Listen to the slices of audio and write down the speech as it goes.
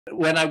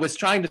when I was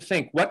trying to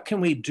think, what can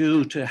we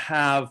do to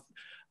have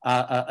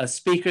a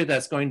speaker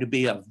that's going to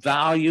be of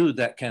value,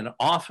 that can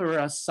offer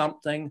us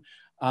something,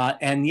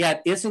 and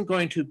yet isn't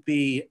going to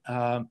be,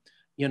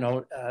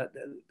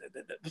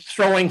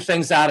 throwing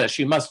things at us.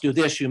 You must do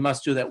this, you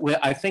must do that.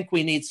 I think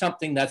we need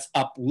something that's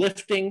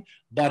uplifting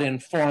but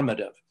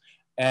informative.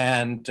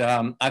 And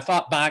I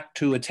thought back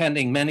to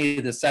attending many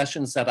of the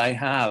sessions that I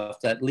have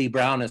that Leigh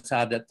Brown has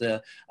had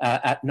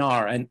at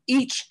NAR, and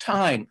each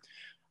time,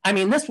 I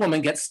mean, this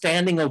woman gets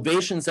standing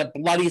ovations at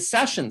bloody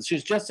sessions.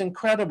 She's just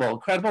incredible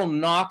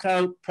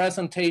knockout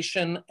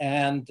presentation.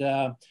 And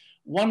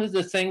one of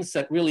the things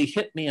that really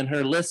hit me in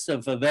her list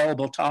of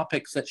available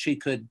topics that she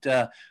could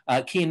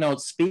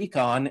keynote speak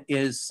on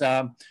is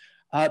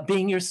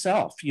being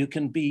yourself. You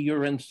can be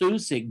your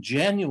enthusiastic,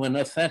 genuine,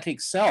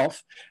 authentic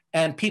self,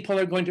 and people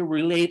are going to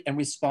relate and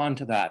respond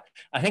to that.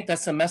 I think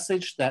that's a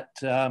message that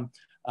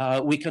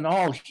we can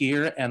all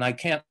hear, and I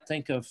can't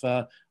think of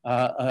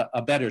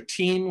a better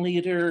team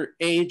leader,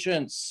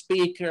 agent,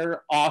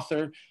 speaker,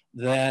 author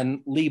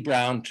than Leigh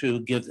Brown to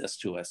give this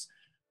to us.